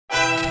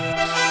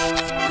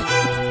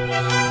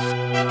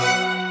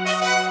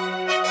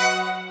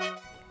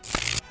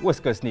What's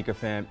good, sneaker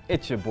fam?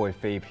 It's your boy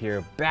Fabe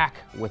here, back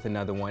with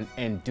another one.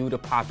 And due to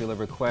popular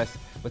requests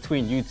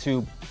between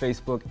YouTube,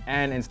 Facebook,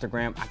 and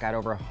Instagram, I got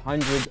over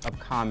hundreds of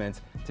comments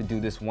to do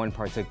this one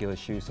particular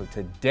shoe. So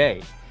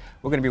today,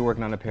 we're gonna be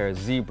working on a pair of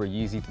Zebra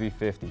Yeezy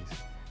 350s.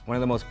 One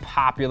of the most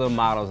popular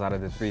models out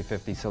of the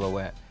 350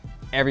 silhouette.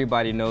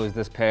 Everybody knows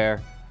this pair.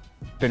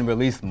 Been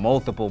released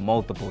multiple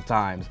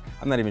times.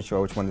 I'm not even sure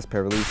which one this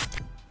pair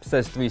released. It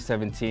says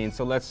 317,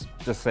 so let's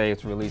just say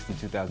it's released in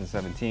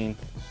 2017.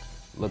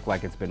 Look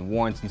like it's been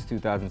worn since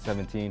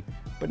 2017,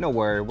 but no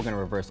worry, we're gonna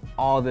reverse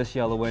all this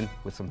yellow in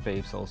with some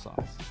Fabes Sole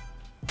Sauce.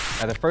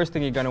 Now the first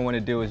thing you're gonna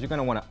wanna do is you're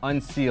gonna wanna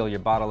unseal your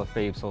bottle of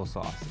Fabes Sole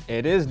Sauce.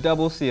 It is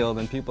double sealed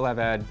and people have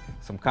had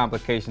some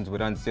complications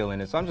with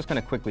unsealing it, so I'm just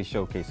gonna quickly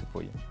showcase it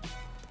for you.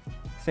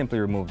 Simply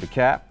remove the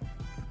cap.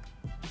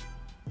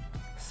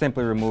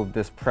 Simply remove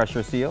this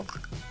pressure seal.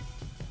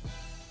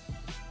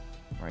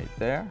 Right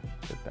there,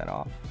 get that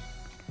off.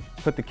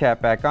 Put the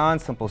cap back on,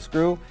 simple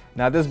screw.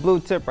 Now this blue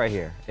tip right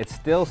here, it's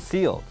still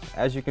sealed,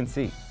 as you can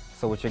see.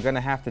 So what you're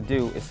gonna have to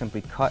do is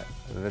simply cut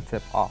the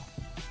tip off.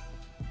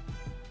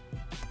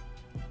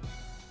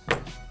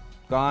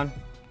 Gone,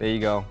 there you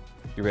go,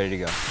 you're ready to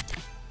go.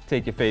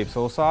 Take your Fabes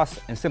Sole Sauce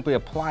and simply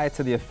apply it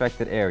to the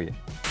affected area.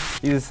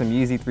 These are some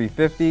Yeezy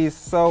 350s,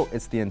 so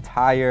it's the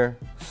entire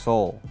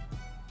sole.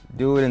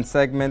 Do it in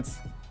segments.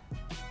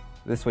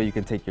 This way you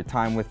can take your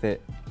time with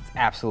it. It's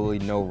absolutely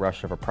no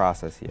rush of a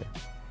process here.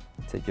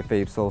 Take your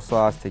Fabes Sole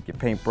Sauce, take your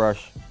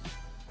paintbrush,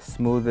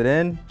 smooth it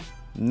in.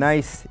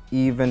 Nice,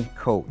 even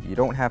coat. You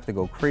don't have to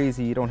go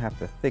crazy. You don't have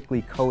to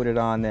thickly coat it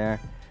on there.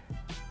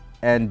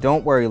 And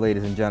don't worry,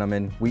 ladies and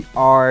gentlemen, we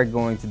are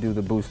going to do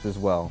the boost as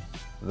well.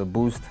 The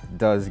boost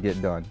does get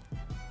done.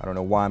 I don't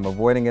know why I'm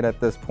avoiding it at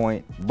this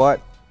point,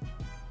 but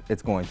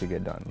it's going to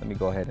get done. Let me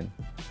go ahead and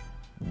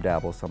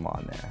dabble some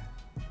on there.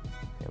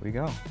 There we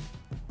go.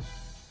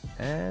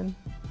 And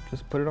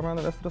just put it around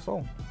the rest of the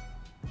sole.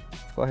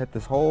 Let's go ahead, hit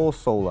this whole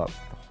sole up,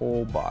 the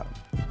whole bottom.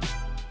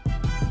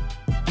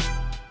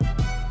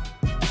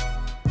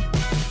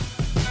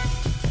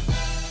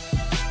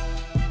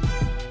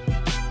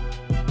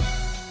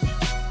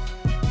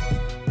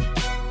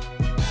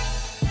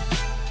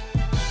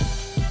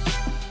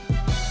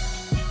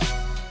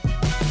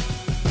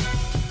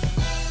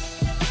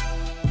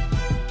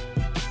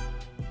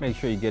 Make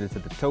sure you get it to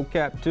the toe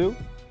cap too.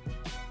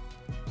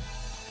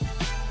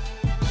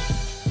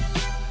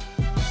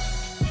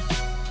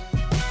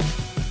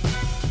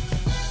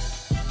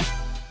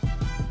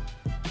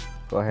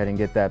 Go ahead and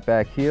get that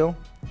back heel.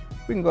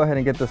 We can go ahead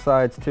and get the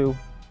sides too.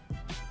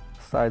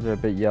 The sides are a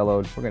bit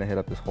yellowed. We're gonna hit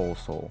up this whole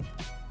sole.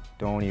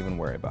 Don't even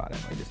worry about it,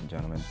 ladies and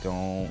gentlemen.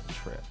 Don't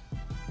trip.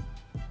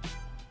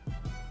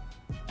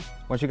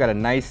 Once you got a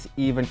nice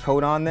even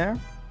coat on there,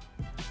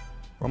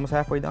 we're almost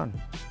halfway done.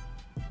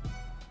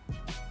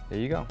 There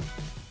you go.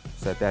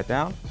 Set that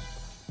down.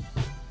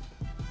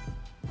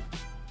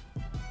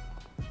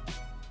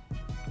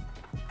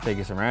 Take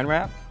your saran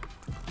wrap.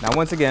 Now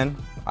once again,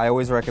 I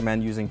always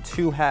recommend using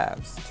two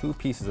halves, two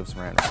pieces of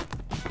saran wrap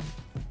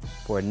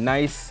for a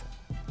nice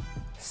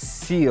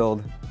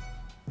sealed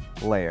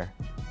layer.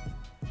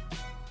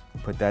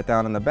 Put that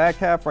down in the back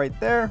half right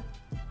there.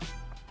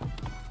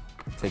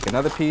 Take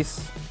another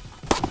piece.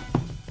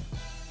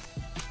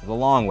 The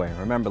long way.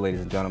 Remember,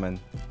 ladies and gentlemen,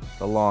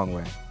 the long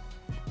way.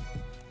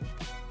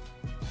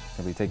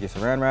 Simply take your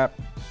saran wrap,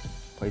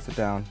 place it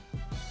down.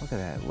 Look at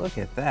that, look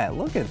at that,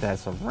 look at that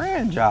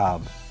saran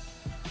job.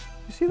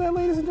 You see that,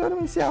 ladies and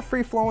gentlemen? See how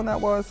free flowing that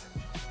was?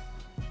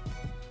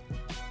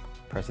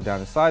 Press it down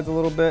the sides a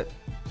little bit.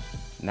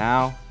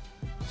 Now,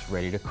 it's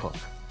ready to cook.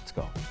 Let's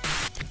go.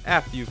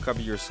 After you've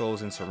covered your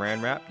soles in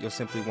saran wrap, you'll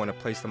simply want to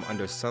place them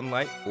under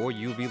sunlight or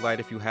UV light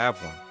if you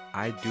have one.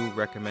 I do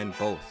recommend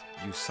both.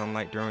 Use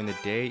sunlight during the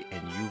day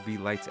and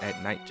UV lights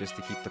at night just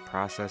to keep the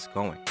process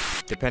going.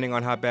 Depending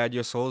on how bad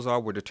your soles are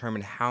will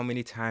determine how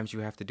many times you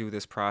have to do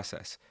this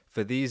process.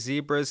 For these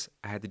zebras,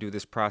 I had to do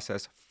this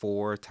process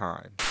 4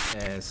 times.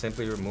 And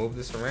simply remove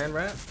the saran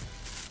wrap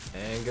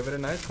and give it a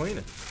nice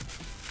cleaning.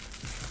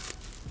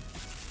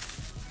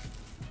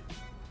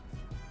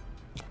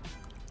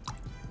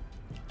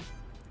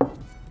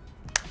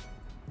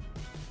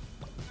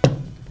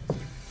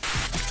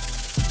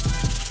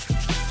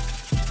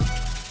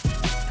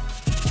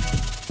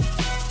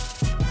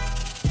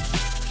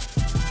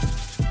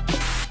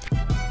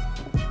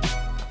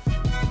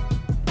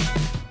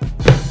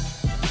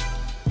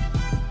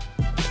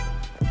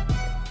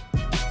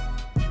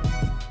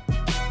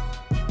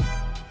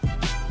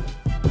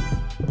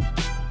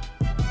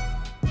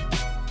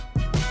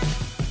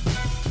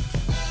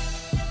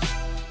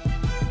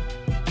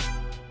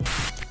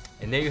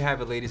 And there you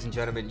have it, ladies and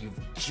gentlemen. You've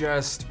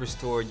just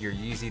restored your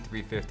Yeezy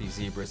 350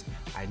 Zebras.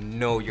 I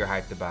know you're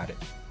hyped about it.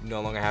 You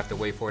no longer have to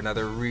wait for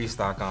another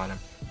restock on them.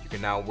 You can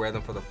now wear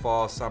them for the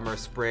fall, summer,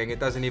 spring. It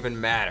doesn't even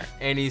matter.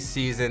 Any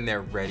season,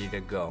 they're ready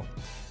to go.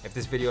 If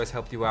this video has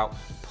helped you out,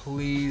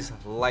 please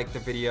like the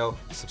video,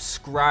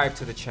 subscribe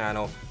to the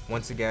channel.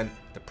 Once again,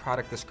 the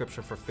product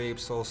description for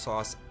Fabes Sole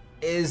Sauce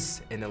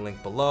is in the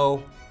link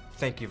below.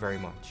 Thank you very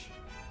much.